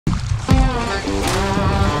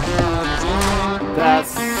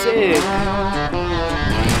sick.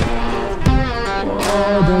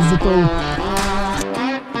 Oh, there's the tope.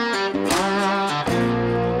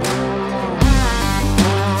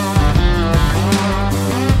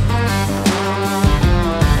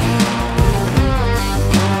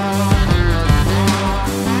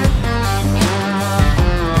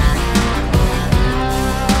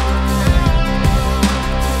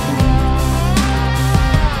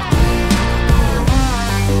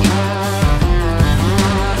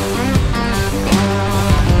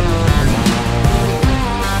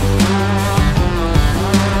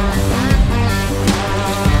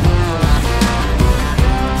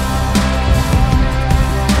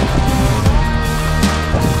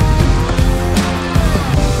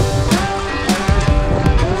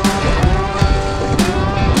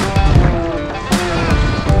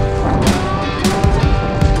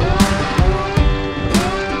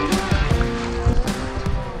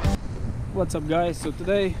 What's up guys? So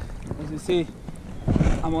today, as you see,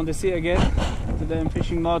 I'm on the sea again. Today I'm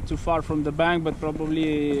fishing not too far from the bank, but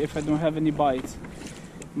probably if I don't have any bites.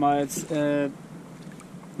 My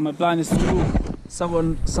plan is to go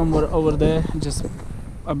somewhere over there, just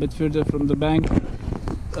a bit further from the bank.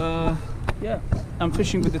 Yeah, I'm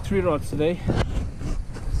fishing with the 3 rods today.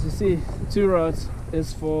 As you see, 2 rods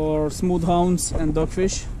is for smooth hounds and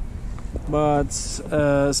dogfish. But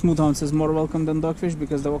smooth hounds is more welcome than dogfish,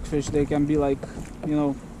 because the dogfish, they can be like, you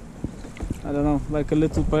know, I don't know, like a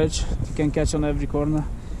little perch you can catch on every corner.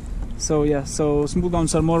 So yeah, so smooth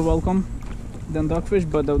hounds are more welcome than dogfish,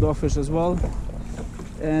 but the dogfish as well.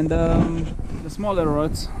 And the smaller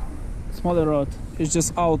rod is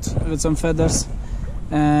just out with some feathers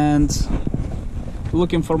and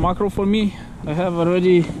looking for mackerel for me. I have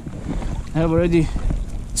already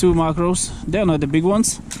 2 mackerels. They're not the big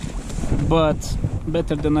ones, but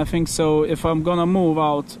better than nothing. So if I'm gonna move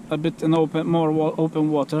out a bit in more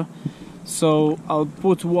open water, so I'll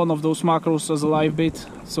put one of those mackerels as a live bait.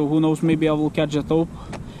 So who knows, maybe I will catch a tope.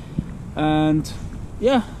 And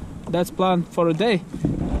yeah, that's plan for a day.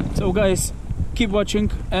 So guys, keep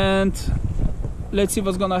watching and let's see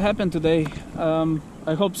what's gonna happen today.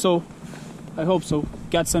 I hope so.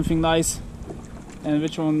 Catch something nice, and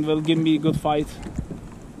which one will give me a good fight.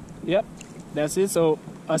 Yep, that's it. So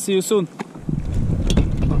I'll see you soon.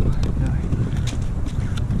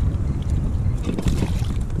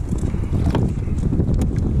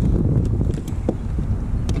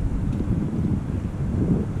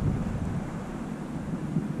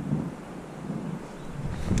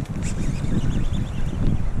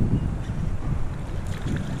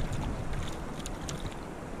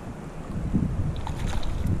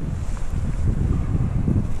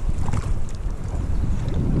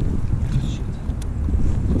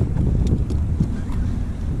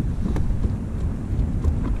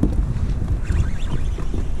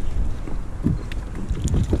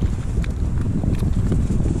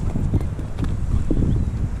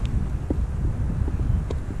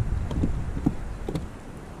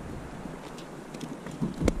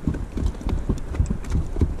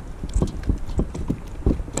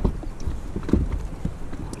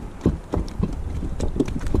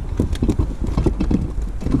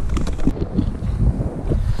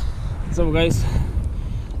 So guys,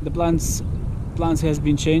 the plans has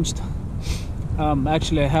been changed.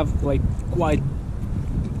 Actually I have like quite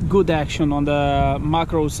good action on the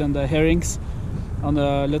mackerels and the herrings, on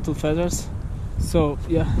the little feathers. So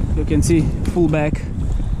yeah, you can see full back,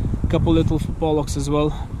 couple little pollocks as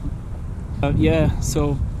well. Yeah,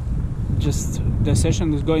 so just the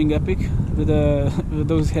session is going epic with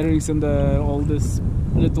those herrings and all this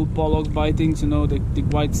little pollocks biting, you know, the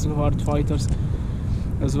white hard fighters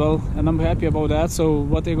as well, and I'm happy about that. So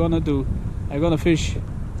what I'm gonna do, I'm gonna fish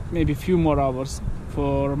maybe a few more hours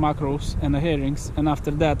for mackerels and the herrings, and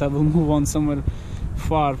after that I will move on somewhere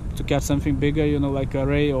far to catch something bigger, you know, like a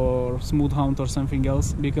ray or smooth hound or something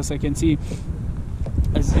else, because I can see,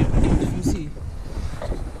 as you see,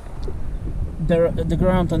 the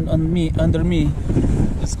ground under me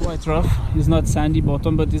is quite rough. It's not sandy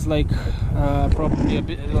bottom, but it's like probably a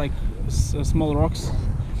bit like small rocks.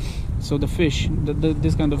 So the fish,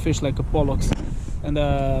 this kind of fish like a pollocks and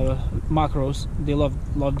mackerels, they love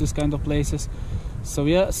this kind of places. So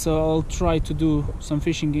yeah, so I'll try to do some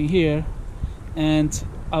fishing in here, and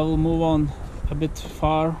I will move on a bit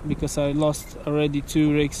far because I lost already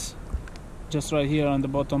 2 rigs just right here on the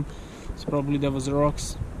bottom. So probably there was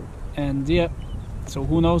rocks, and yeah, so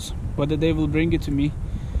who knows whether they will bring it to me.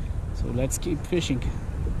 So let's keep fishing.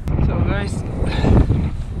 So guys,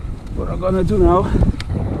 what I'm gonna do now,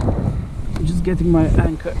 I'm just getting my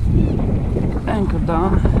anchor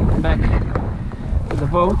down back to the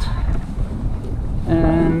boat,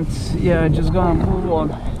 And yeah, just gonna move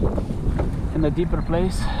on in a deeper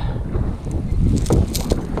place.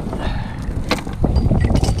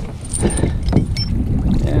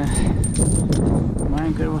 Yeah, my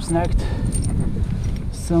anchor was snagged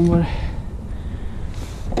somewhere.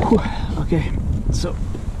 Whew. Okay, so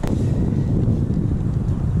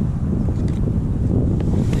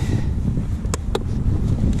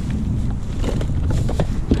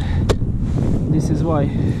this is why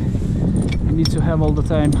you need to have all the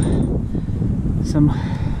time some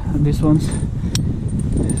these ones.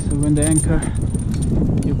 So when the anchor,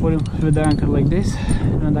 you put it with the anchor like this,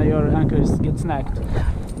 and then your anchor gets snagged,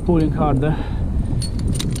 pulling harder,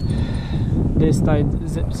 this tight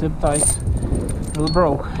zip tight will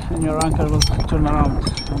broke, and your anchor will turn around,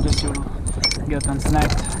 and just you will get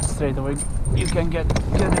unsnagged straight away. You can get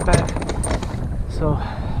it back. So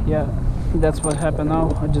yeah, that's what happened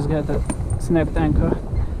now. I just got a snagged anchor.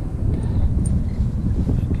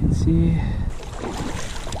 You can see.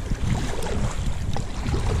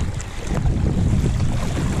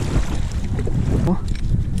 Oh,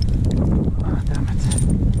 damn it.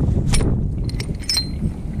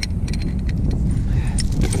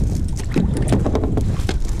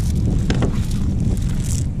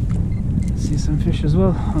 See some fish as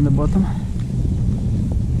well on the bottom.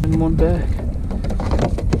 And more back.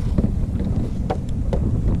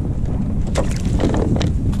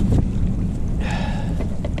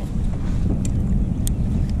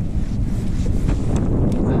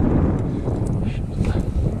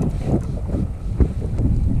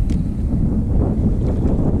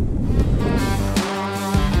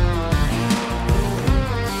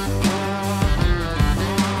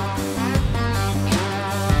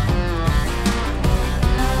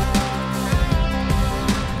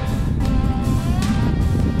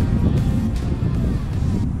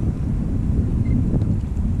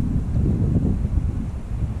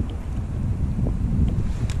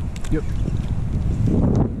 Yep.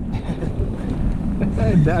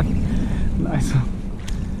 That nice one.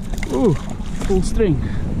 Ooh, full string.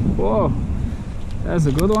 Whoa, that's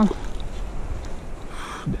a good one.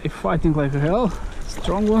 They're fighting like hell.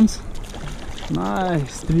 Strong ones.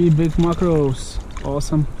 Nice. 3 big macros.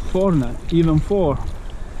 Awesome. 4 now. Even 4.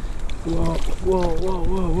 Whoa, whoa, whoa,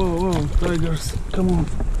 whoa, whoa, whoa. Tigers, come on.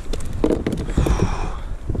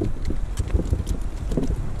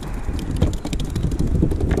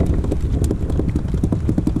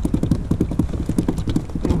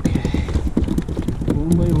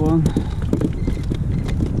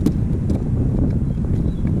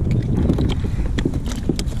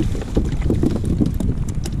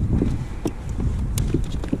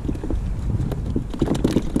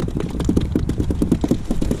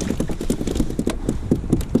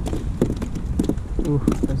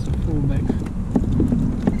 That's a full back.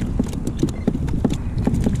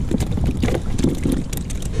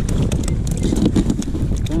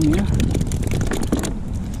 Come here.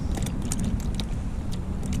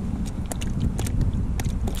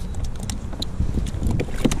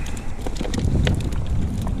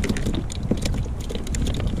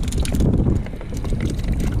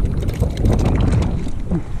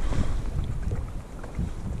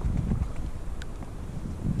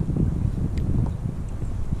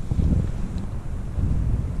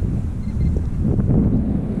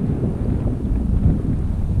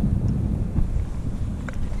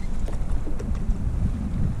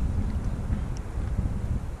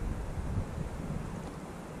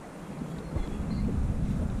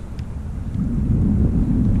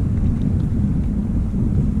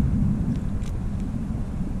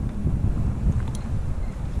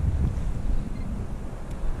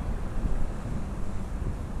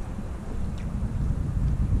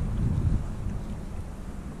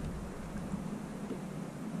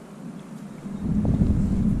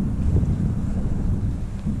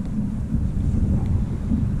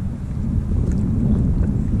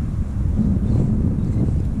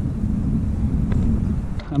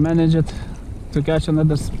 I managed to catch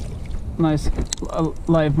another nice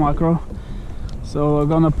live macro, so we're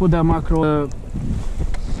gonna put that macro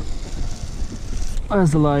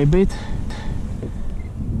as a live bait.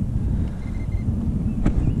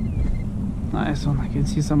 Nice one. I can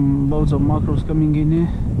see some loads of macros coming in here.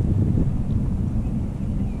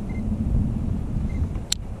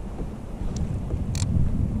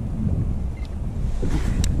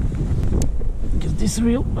 This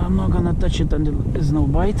reel, I'm not gonna touch it until there's no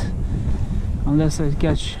bite, unless I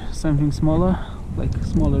catch something smaller, like a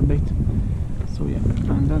smaller bait. So yeah,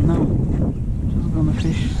 and then now just gonna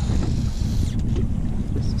fish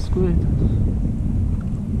just a squid.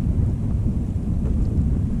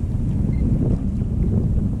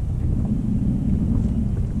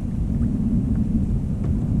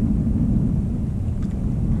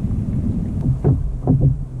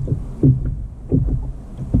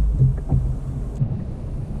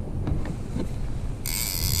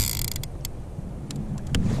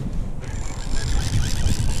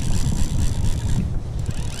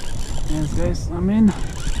 guys, I'm in.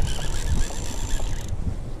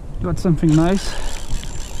 Got something nice,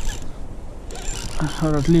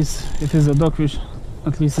 or at least if it's a dogfish,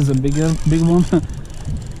 at least it's a big one.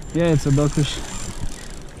 Yeah, it's a dogfish.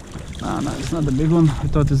 No, it's not a big one. I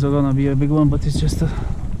thought it's gonna be a big one, but it's just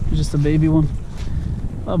a baby one.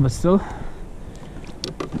 Oh, but still,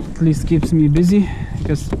 at least keeps me busy,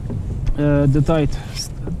 because the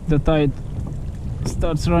tide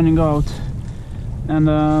starts running out,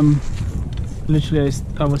 and literally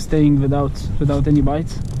I was staying without any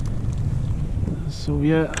bites. So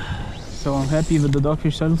yeah, so I'm happy with the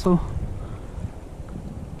dogfish also.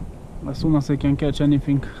 As soon as I can catch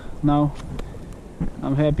anything now,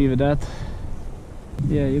 I'm happy with that.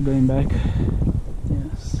 Yeah, you're going back.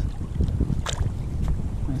 Yes,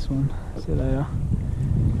 nice one. See there.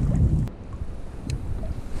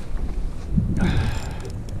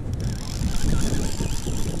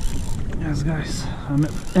 Yes, guys, I'm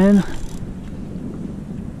in.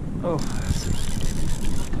 Oh,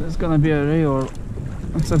 there's gonna be a ray or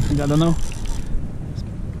something, I don't know.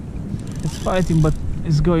 It's fighting, but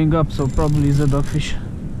it's going up, so probably it's a dogfish.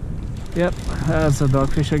 Yep, that's a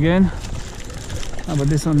dogfish again. But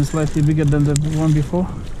this one is slightly bigger than the one before.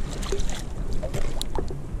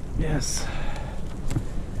 Yes.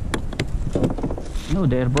 No,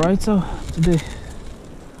 they're bright so today.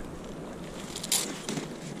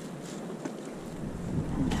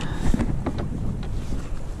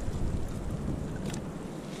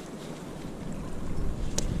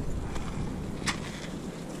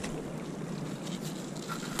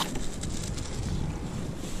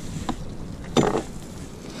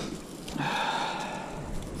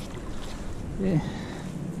 Yeah,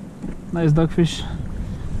 nice dogfish.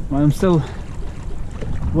 I'm still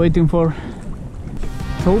waiting for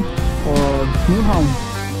tope or smoothhound.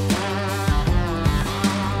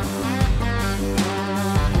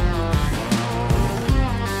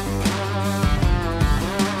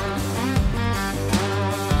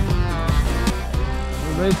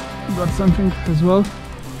 Alright, got something as well,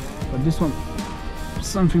 but this one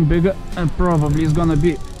something bigger, and probably is gonna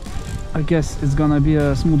be, I guess it's gonna be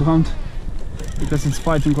a smoothhound, because it's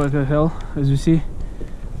fighting like a hell, as you see,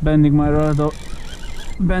 bending my rod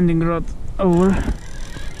over.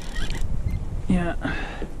 Yeah,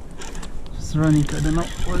 just running. I don't know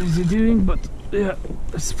what is he doing, but yeah,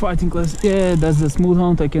 it's fighting close. Yeah, that's the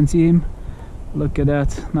smoothhound. I can see him. Look at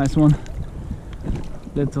that, nice one,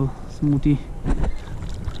 little smoothie.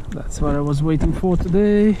 That's what I was waiting for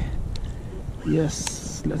today.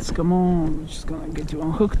 Yes, let's come on. We're just gonna get you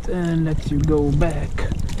unhooked and let you go back.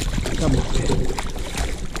 Come on.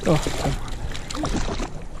 Oh, come on.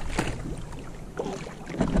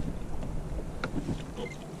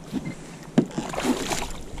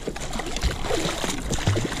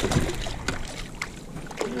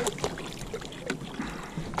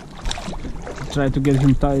 Try to get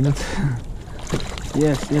him tied.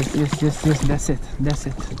 Yes,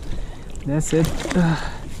 that's it.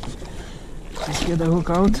 Just get the hook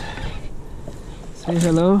out, say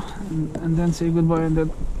hello, and then say goodbye, and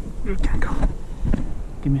then you can go.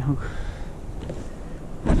 Give me a hook.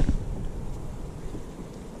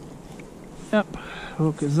 Yep,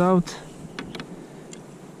 hook is out.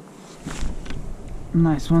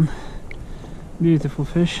 Nice one. Beautiful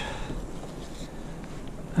fish.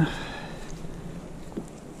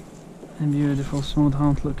 And beautiful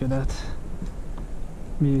smoothhound, look at that.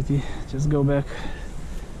 Beauty. Just go back.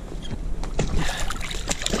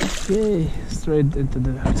 Yay, straight into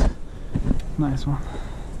the net. Nice one.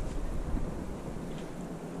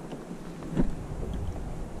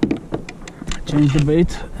 Change the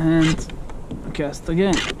bait and cast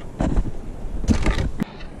again.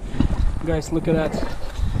 Guys, look at that.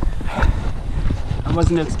 I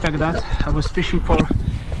wasn't expecting that. I was fishing for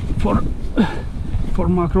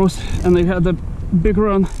macros, and I had a big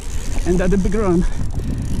run, and at the big run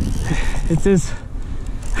it is.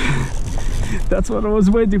 That's what I was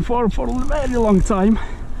waiting for a very long time.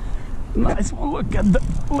 Nice one. Look at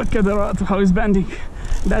the rod, how it's bending.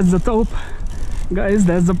 That's the tope, guys.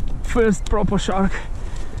 That's the first proper shark.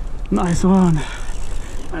 Nice one.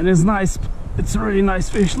 And it's nice. It's a really nice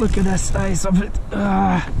fish. Look at the size of it.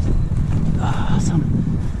 Awesome.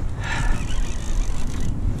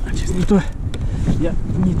 I just need to, yeah,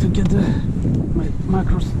 need to get my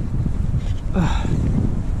macros.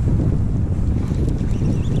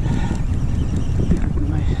 Get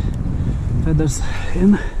my feathers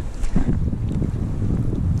in.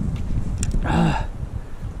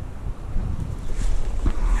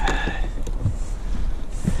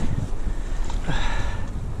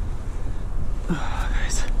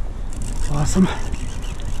 Guys, awesome.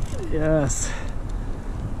 Yes.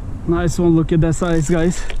 Nice one, look at that size,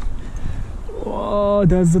 guys. Oh,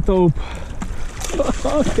 that's the tope.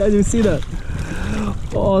 Can you see that?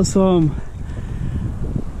 Awesome.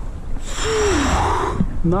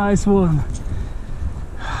 Nice one.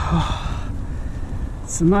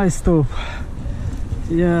 It's a nice tope.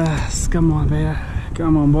 Yes, come on, bear.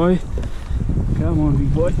 Come on, boy. Come on,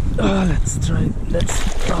 big boy. Oh, let's try it.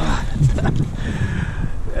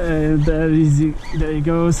 And there he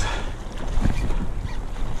goes.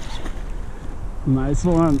 Nice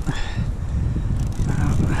one.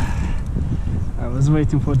 I was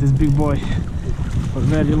waiting for this big boy for a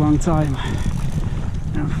very long time,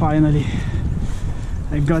 and finally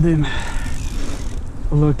I got him.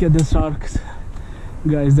 Look at the sharks,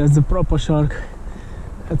 guys. That's a proper shark.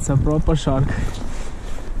 That's a proper shark.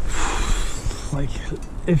 Like,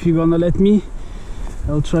 if you're gonna let me,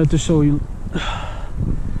 I'll try to show you.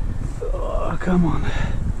 Oh, come on.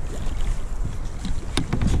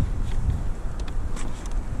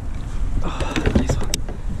 Oh, nice one.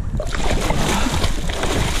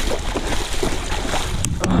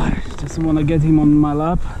 Oh, I just want to get him on my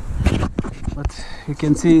lap, but you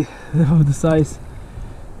can see the size.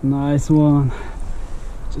 Nice one.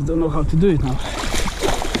 Just don't know how to do it now.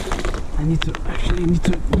 I need to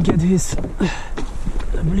get his,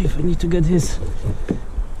 I believe I need to get his,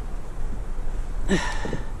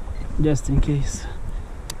 just in case.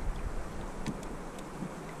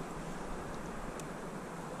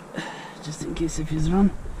 Just in case if he's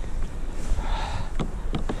run.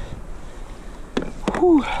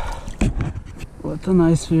 Whew. What a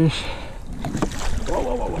nice fish. Whoa,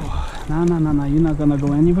 whoa, whoa, whoa. No, you're not gonna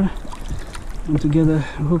go anywhere. I want to get a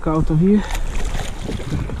hook out of here.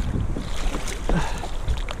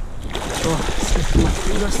 Oh, it's my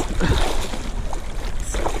fingers.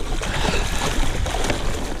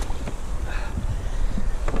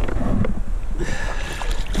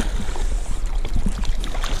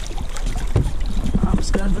 I'm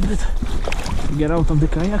scared a bit to get out of the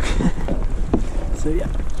kayak. So yeah.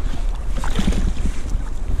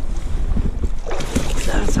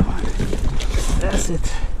 That's the one. That's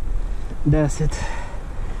it. That's it.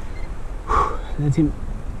 Whew. Let him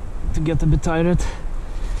to get a bit tired.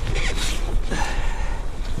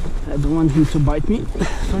 I don't want him to bite me,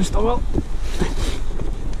 first of all.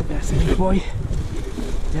 Yes, big boy.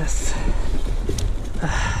 Yes.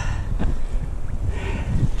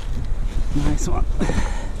 Nice one.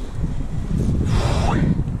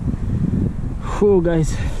 Whew,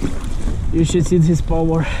 guys. You should see his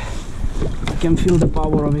power. I can feel the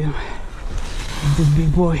power of him. This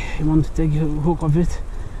big boy. He wants to take a hook of it,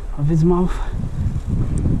 of his mouth.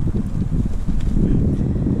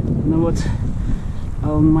 You know what? I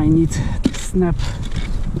might need to snap.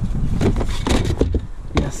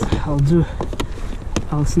 Yes, I'll do.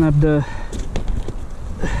 I'll snap the.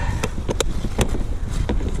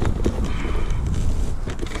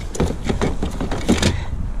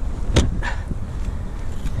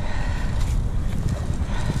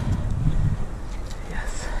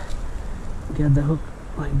 Yes, get the hook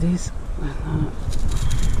like this.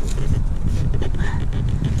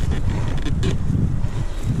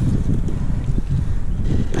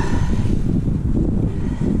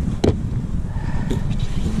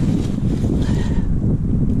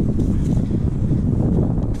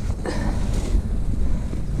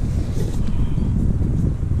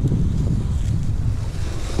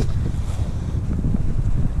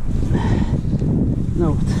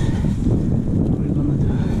 Now what we're gonna do,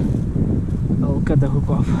 I'll cut the hook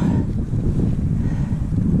off.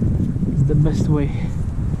 It's the best way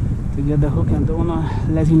to get the hook, and don't wanna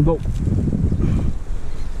let him go.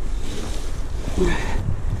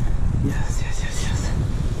 Yes.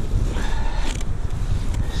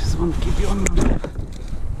 Just want to keep you on my lap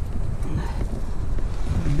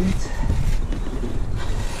a bit.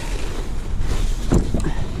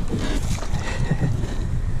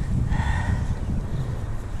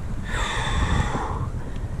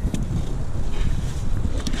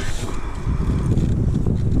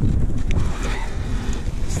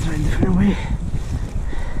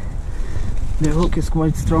 The hook is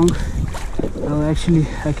quite strong. Well, actually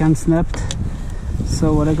I can't snap it.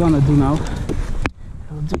 So what I'm gonna do now,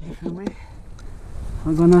 I'll do it a different way.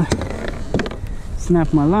 I'm gonna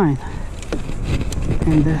snap my line,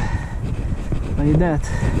 and by that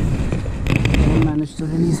I'll manage to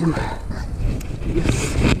release him.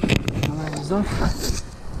 Yes, my line is off.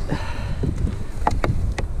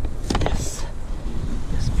 Yes,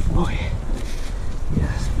 big boy.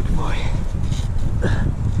 Yes, big boy.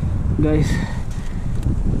 Guys,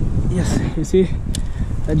 yes, you see,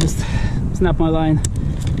 I just snapped my line.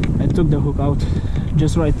 I took the hook out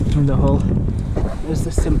just right through the hole. is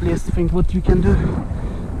the simplest thing what you can do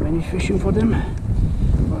when you're fishing for them.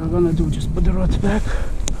 What I'm gonna do, just put the rods back,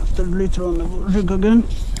 after later on I will rig again.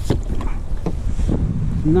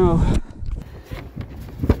 Now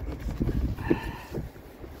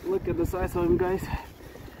look at the size of him, guys.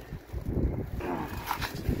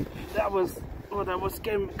 That was what I was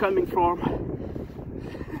coming from.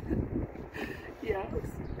 Yes,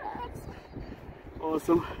 yes.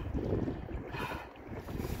 Awesome.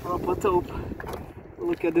 Proper tope.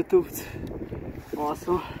 Look at the tooth.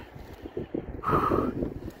 Awesome.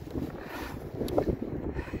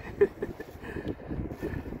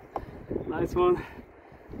 Nice one.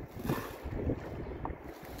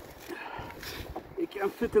 You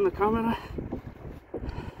can't fit in the camera,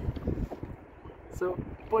 so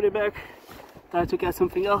put it back. Try to get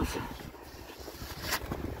something else.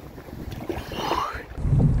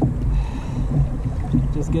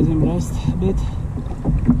 Just get him rest a bit.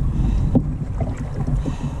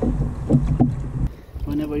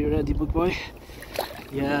 Whenever you're ready, big boy.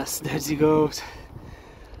 Yes, there he goes.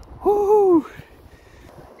 Woo!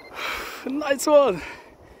 Nice one!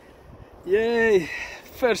 Yay!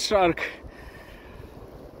 First shark.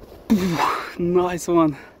 Nice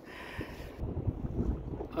one.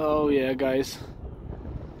 Oh yeah, guys.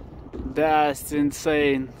 That's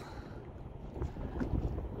insane.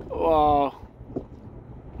 Wow.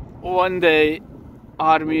 One day,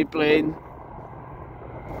 army plane,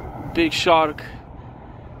 big shark.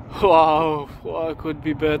 Wow, what could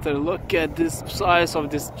be better? Look at this size of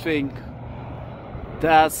this thing.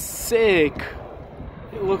 That's sick.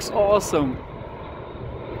 It looks awesome.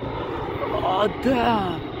 Oh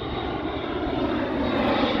damn.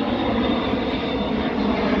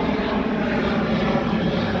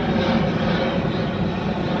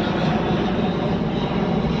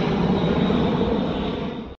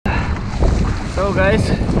 So guys,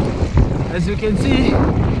 as you can see,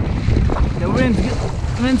 the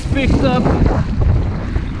wind's picked up.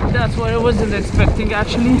 That's what I wasn't expecting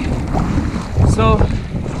actually. So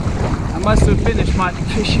I must have finished my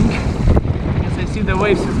fishing because I see the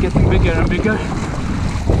waves is getting bigger and bigger.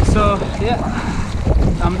 So yeah,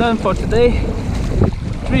 I'm done for today.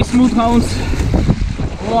 3 smooth hounds,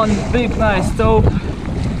 1 big nice tope,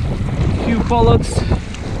 few pollocks,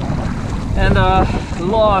 and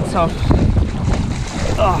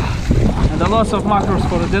lots of mackerels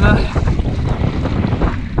for the dinner.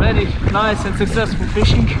 Very nice and successful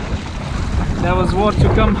fishing. That was worth to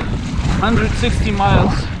come 160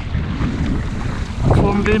 miles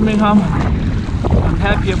from Birmingham. I'm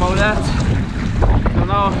happy about that. So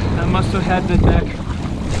now I must head back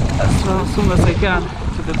as soon as I can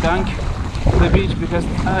to the bank, to the beach, because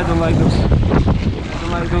I don't like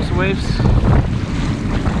those waves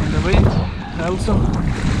and the wind also.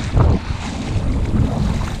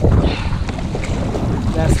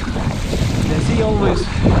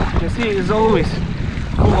 The sea is always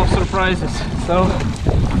full of surprises. So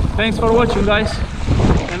thanks for watching, guys,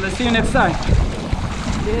 and I'll see you next time.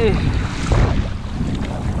 Yay.